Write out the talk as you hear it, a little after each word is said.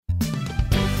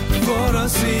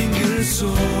single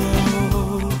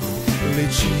soul,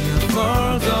 reaching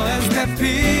further and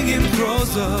stepping in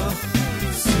closer.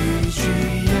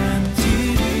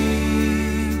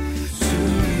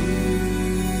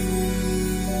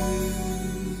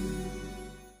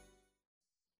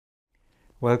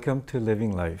 Welcome to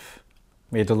Living Life.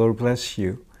 May the Lord bless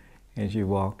you as you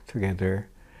walk together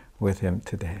with Him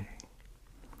today.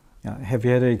 Have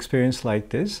you had an experience like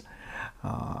this?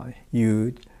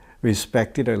 You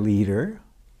respected a leader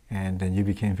and then you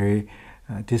became very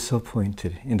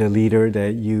disappointed in the leader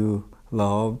that you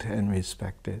loved and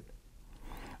respected.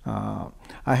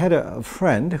 I had a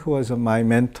friend who was my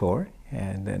mentor,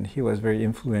 and then he was very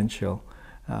influential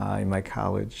in my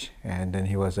college, and then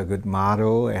he was a good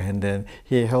model, and then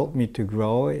he helped me to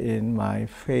grow in my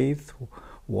faith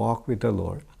walk with the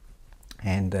Lord.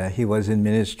 And he was in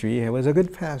ministry. He was a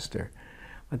good pastor.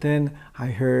 But then I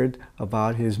heard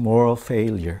about his moral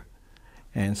failure,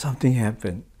 and something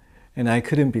happened, and I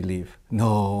couldn't believe.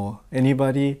 No,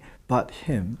 anybody but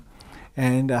him.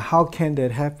 And how can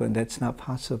that happen? That's not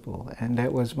possible. And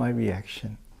that was my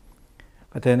reaction.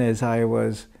 But then as I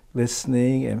was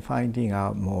listening and finding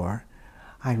out more,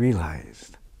 I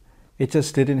realized it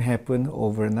just didn't happen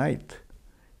overnight.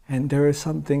 And there were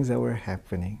some things that were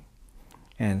happening,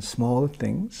 and small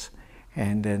things,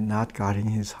 and then not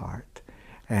guarding his heart.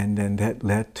 And then that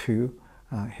led to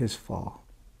his fall.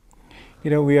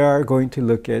 You know, we are going to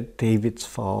look at David's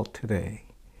fall today.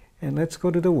 And let's go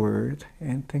to the Word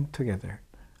and think together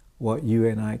what you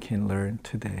and I can learn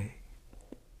today.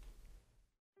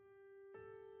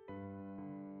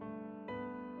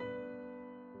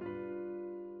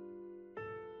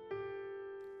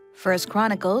 First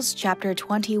Chronicles chapter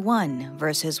 21,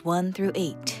 verses 1 through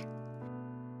 8.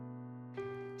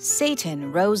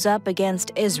 Satan rose up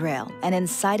against Israel and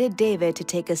incited David to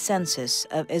take a census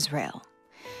of Israel.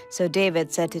 So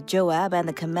David said to Joab and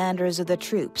the commanders of the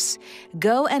troops,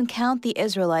 "Go and count the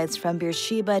Israelites from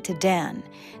Beersheba to Dan,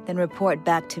 then report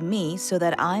back to me so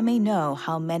that I may know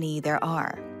how many there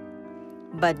are."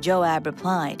 But Joab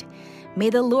replied, "May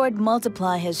the Lord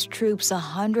multiply his troops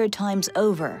 100 times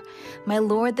over. My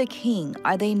lord the king,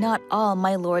 are they not all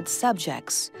my lord's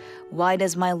subjects? Why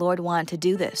does my lord want to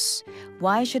do this?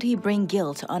 Why should he bring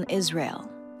guilt on Israel?"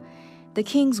 The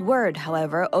king's word,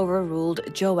 however, overruled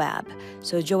Joab.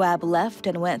 So Joab left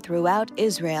and went throughout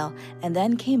Israel and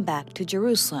then came back to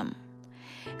Jerusalem.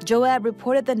 Joab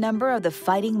reported the number of the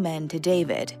fighting men to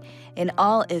David. In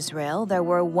all Israel, there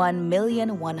were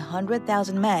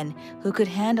 1,100,000 men who could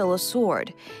handle a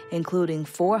sword, including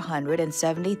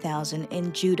 470,000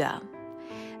 in Judah.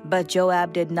 But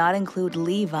Joab did not include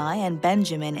Levi and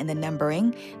Benjamin in the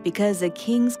numbering because the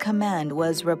king's command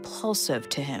was repulsive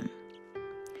to him.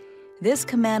 This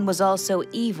command was also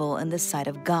evil in the sight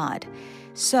of God,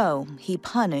 so he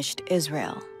punished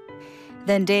Israel.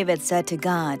 Then David said to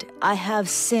God, "I have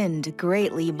sinned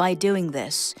greatly by doing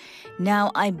this.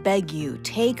 Now I beg you,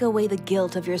 take away the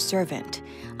guilt of your servant.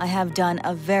 I have done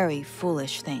a very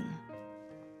foolish thing."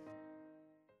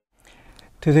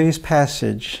 Today's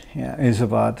passage is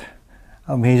about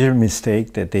a major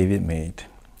mistake that David made.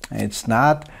 It's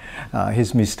not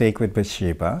his mistake with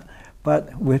Bathsheba,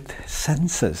 but with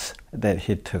census that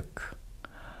he took.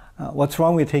 What's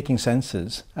wrong with taking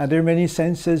census? There are many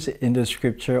censuses in the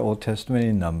scripture, Old Testament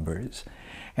in Numbers.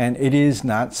 And it is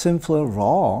not simply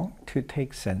wrong to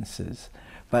take census,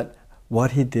 but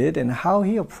what he did and how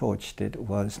he approached it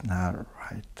was not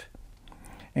right.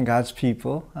 And God's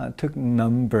people took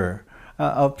number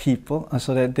of people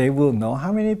so that they will know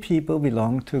how many people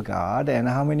belong to God and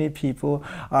how many people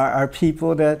are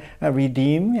people that are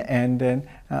redeemed and then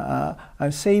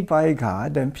are saved by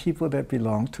God and people that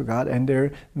belong to God. And there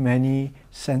are many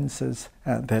census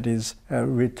that is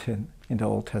written in the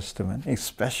Old Testament,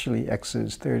 especially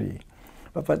Exodus 30.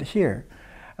 But here,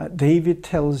 David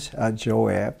tells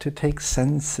Joab to take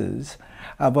census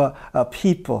about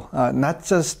people, not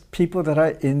just people that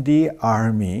are in the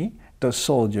army, the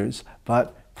soldiers,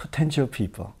 but potential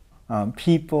people,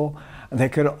 people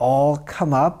that could all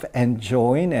come up and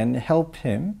join and help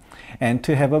him and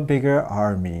to have a bigger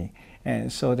army,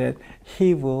 and so that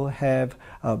he will have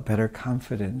a better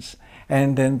confidence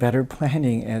and then better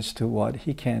planning as to what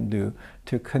he can do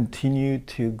to continue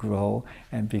to grow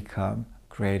and become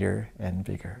greater and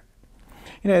bigger.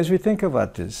 You know, as we think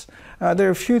about this, there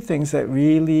are a few things that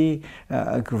really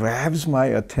grabs my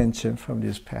attention from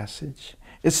this passage.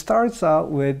 It starts out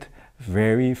with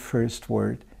very first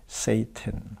word,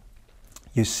 Satan.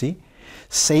 You see,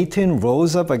 Satan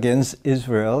rose up against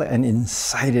Israel and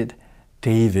incited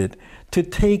David to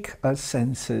take a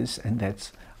census, and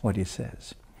that's what he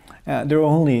says. There are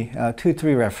only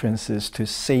 2-3 references to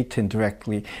Satan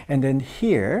directly. And then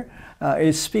here,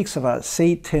 it speaks about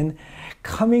Satan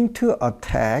coming to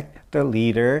attack the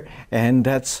leader, and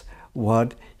that's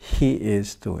what he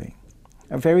is doing.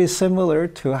 Very similar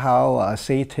to how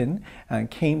Satan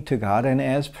came to God and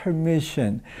asked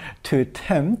permission to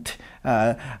tempt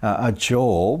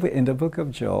Job in the book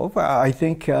of Job. I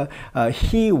think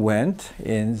he went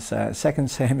in 2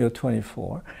 Samuel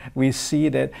 24. We see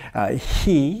that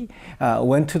he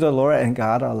went to the Lord and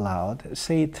God allowed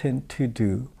Satan to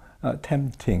do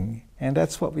tempting. And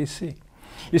that's what we see.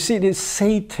 You see, this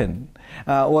Satan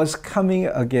was coming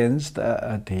against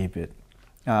David.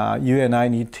 You and I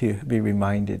need to be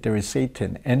reminded there is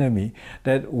Satan, enemy,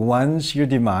 that wants your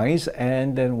demise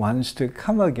and then wants to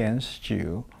come against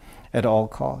you at all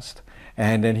cost.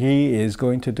 And then he is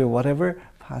going to do whatever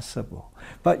possible.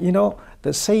 But you know,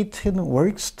 the Satan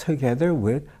works together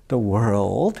with the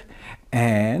world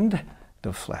and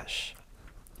the flesh.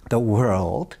 The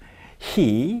world,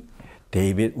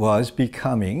 David was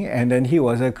becoming, and then he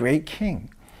was a great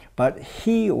king. But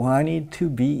he wanted to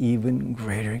be even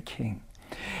greater king.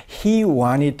 He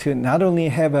wanted to not only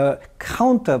have a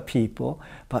counter people,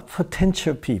 but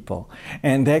potential people.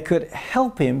 And that could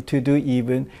help him to do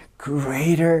even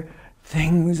greater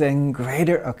things and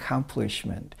greater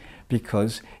accomplishment,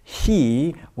 because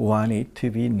he wanted to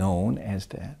be known as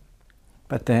that.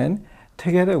 But then,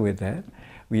 together with that,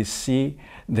 we see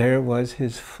there was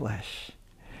his flesh.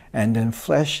 And then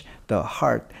flesh, the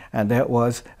heart, and that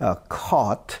was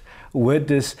caught with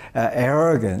this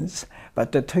arrogance.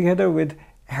 But together with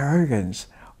arrogance,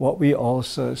 what we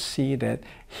also see that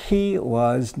he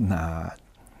was not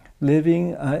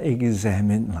living an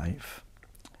examined life.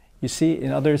 You see,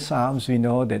 in other Psalms, we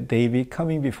know that David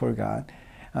coming before God,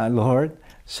 Lord,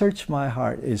 search my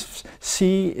heart,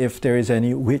 see if there is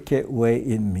any wicked way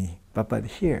in me. But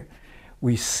here,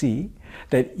 we see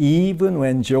that even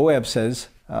when Joab says,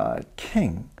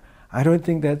 king, I don't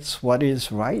think that's what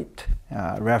is right.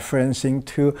 Referencing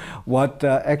to what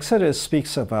Exodus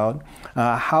speaks about,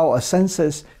 how a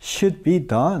census should be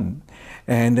done.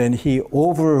 And then he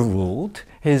overruled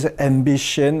his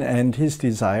ambition and his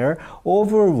desire,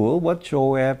 overruled what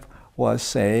Joab was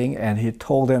saying, and he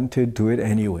told them to do it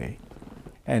anyway.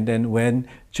 And then when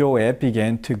Joab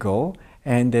began to go,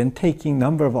 and then taking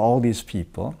number of all these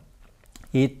people,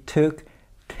 it took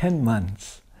 10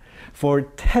 months. For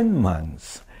 10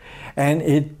 months. And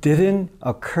it didn't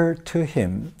occur to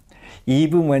him,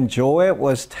 even when Joab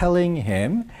was telling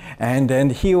him, and then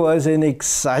he was in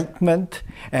excitement,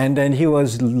 and then he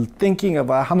was thinking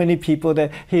about how many people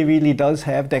that he really does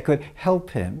have that could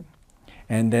help him.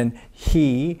 And then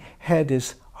he had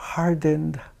this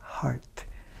hardened heart.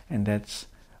 And that's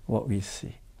what we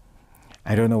see.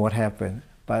 I don't know what happened,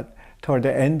 but toward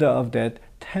the end of that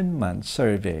 10-month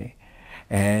survey,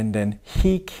 and then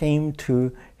he came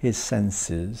to his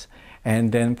senses,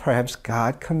 and then perhaps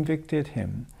God convicted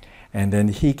him, and then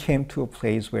he came to a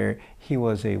place where he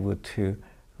was able to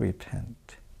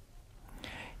repent.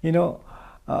 You know,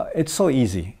 it's so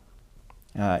easy.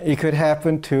 It could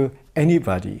happen to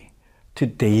anybody. To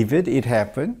David, it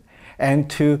happened, and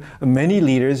to many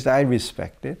leaders that I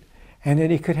respected, and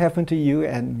then it could happen to you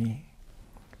and me.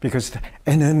 Because the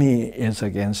enemy is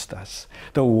against us.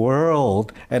 The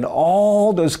world and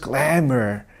all those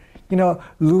glamour,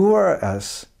 lure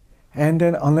us. And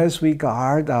then unless we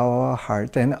guard our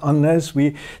heart, and unless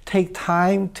we take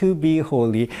time to be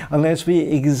holy, unless we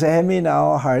examine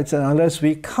our hearts, and unless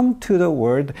we come to the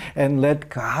Word and let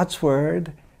God's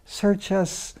Word search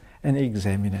us and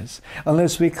examine us,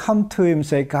 unless we come to Him and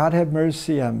say, God have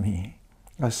mercy on me,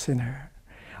 a sinner.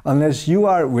 Unless you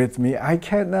are with me, I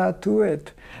cannot do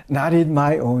it. Not in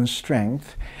my own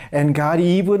strength. And God,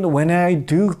 even when I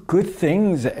do good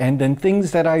things and then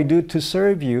things that I do to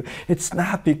serve you, it's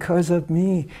not because of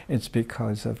me, it's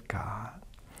because of God.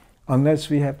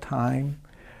 Unless we have time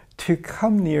to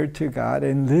come near to God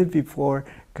and live before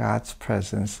God's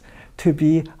presence, to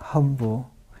be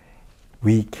humble,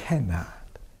 we cannot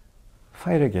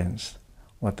fight against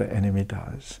what the enemy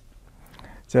does.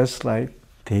 Just like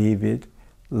David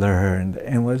learned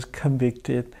and was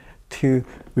convicted to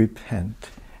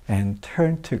repent and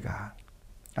turn to God.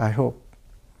 I hope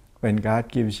when God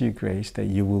gives you grace that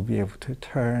you will be able to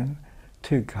turn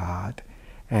to God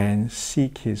and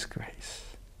seek His grace.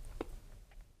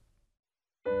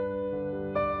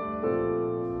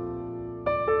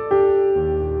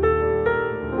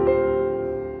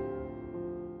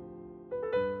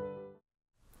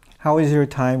 How is your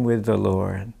time with the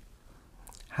Lord?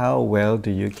 How well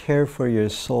do you care for your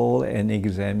soul and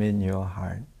examine your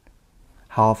heart?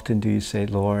 How often do you say,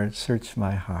 Lord, search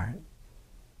my heart?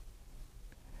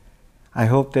 I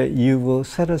hope that you will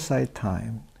set aside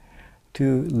time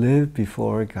to live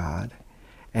before God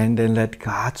and then let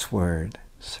God's Word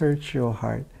search your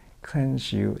heart,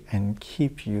 cleanse you, and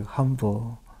keep you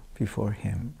humble before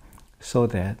Him, so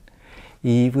that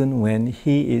even when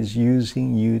He is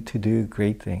using you to do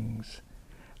great things,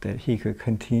 that He could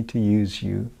continue to use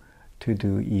you to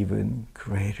do even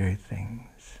greater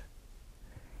things.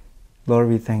 Lord,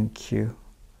 we thank you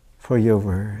for your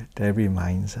word that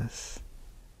reminds us.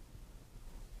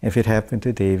 If it happened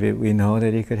to David, we know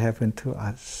that it could happen to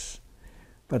us.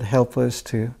 But help us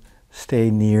to stay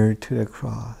near to the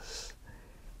cross,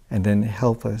 and then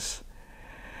help us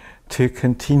to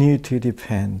continue to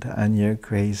depend on your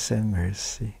grace and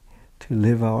mercy to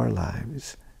live our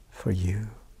lives for you.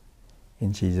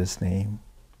 In Jesus' name,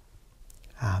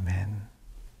 amen.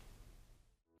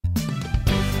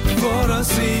 For a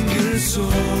single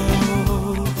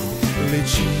soul,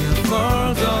 reaching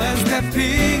further and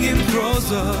stepping in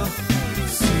closer,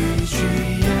 see Jesus.